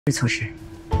措施。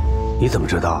你怎么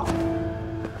知道？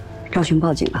赵群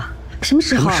报警了。什么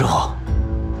时候？什么时候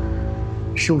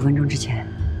？15分钟之前。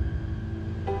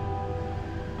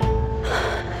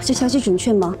这消息准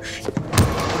确吗？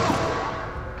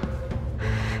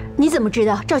你怎么知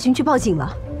道赵群去报警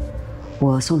了？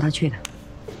我送他去的。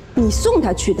你送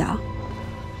他去的？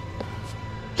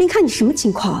林看你什么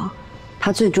情况？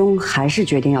他最终还是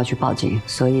决定要去报警，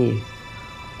所以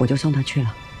我就送他去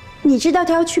了。 你知道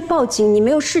他要去报警，你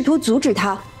没有试图阻止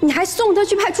他，你还送他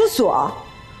去派出所。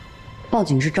报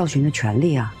警是赵群的权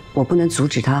利啊，我不能阻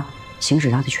止他行使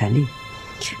他的权利。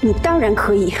你当然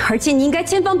可以，而且你应该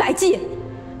千方百计。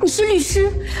你是律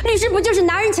师，律师不就是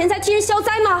拿人钱财替人消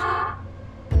灾吗？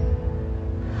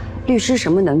律师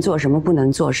什么能做，什么不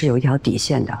能做，是有一条底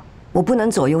线的。我不能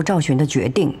左右赵群的决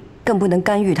定，更不能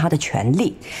干预他的权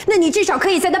利。那你至少可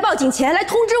以在他报警前来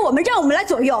通知我们，让我们来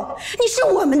左右。你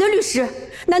是我们的律师。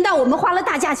 难道我们花了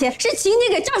大价钱是请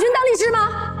你给赵群当律师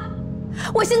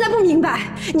吗？我现在不明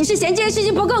白，你是嫌这件事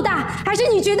情不够大，还是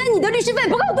你觉得你的律师费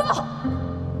不够多？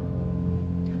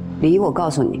李，我告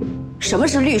诉你，什么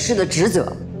是律师的职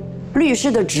责？律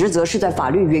师的职责是在法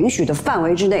律允许的范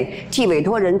围之内，替委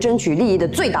托人争取利益的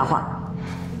最大化。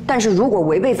但是如果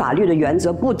违背法律的原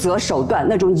则，不择手段，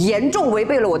那种严重违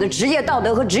背了我的职业道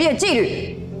德和职业纪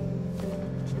律。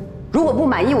如果不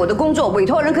满意我的工作，委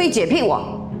托人可以解聘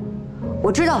我。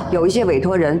 我知道有一些委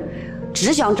托人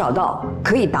只想找到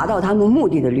可以达到他们目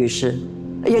的的律师，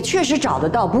也确实找得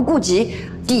到不顾及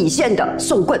底线的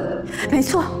送棍。没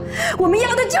错，我们要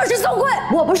的就是送棍。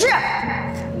我不是。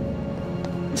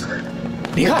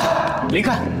林看，林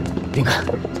看，林看，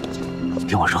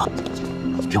听我说，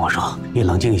听我说，你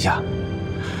冷静一下。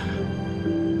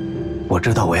我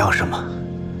知道我要什么，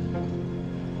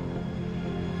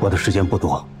我的时间不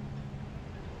多，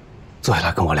坐下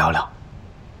来跟我聊聊。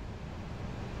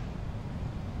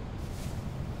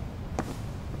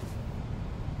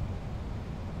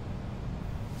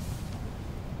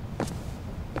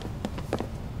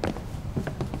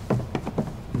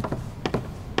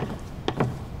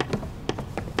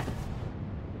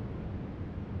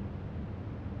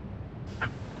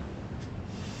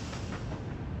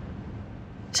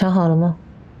 想好了吗？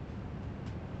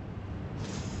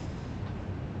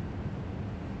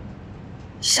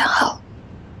想好。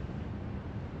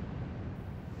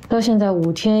到现在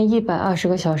5天120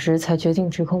个小时才决定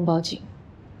指控报警，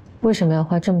为什么要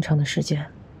花这么长的时间？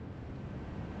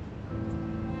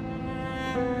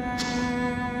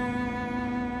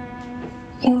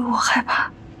因为我害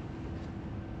怕。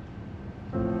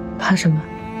怕什么？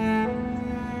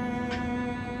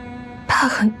怕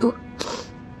很多。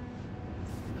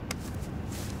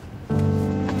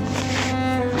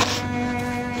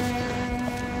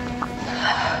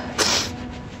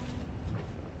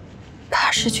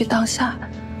 怕失去当下，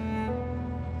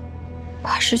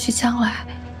怕失去将来，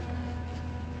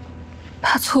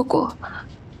怕错过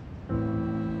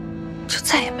就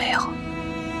再也没有，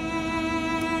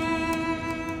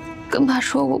更怕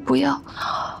说我不要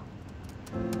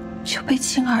就被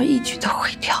轻而易举的毁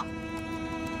掉。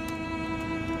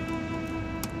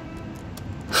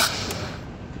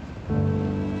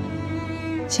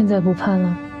现在不怕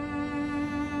了？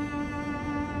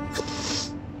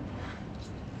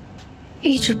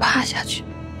 一直趴下去，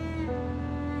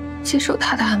接受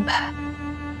他的安排，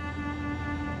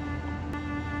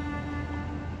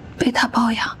被他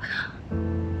包养，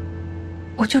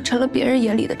我就成了别人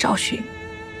眼里的赵寻，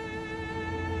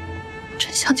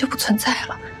真相就不存在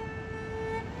了，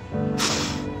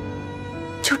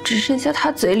就只剩下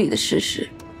他嘴里的事实。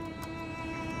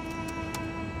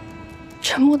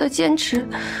沉默的坚持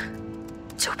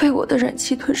就被我的忍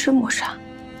气吞噬抹杀。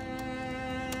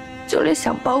 就连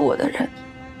想帮我的人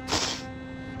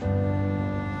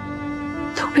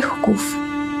都被我辜负。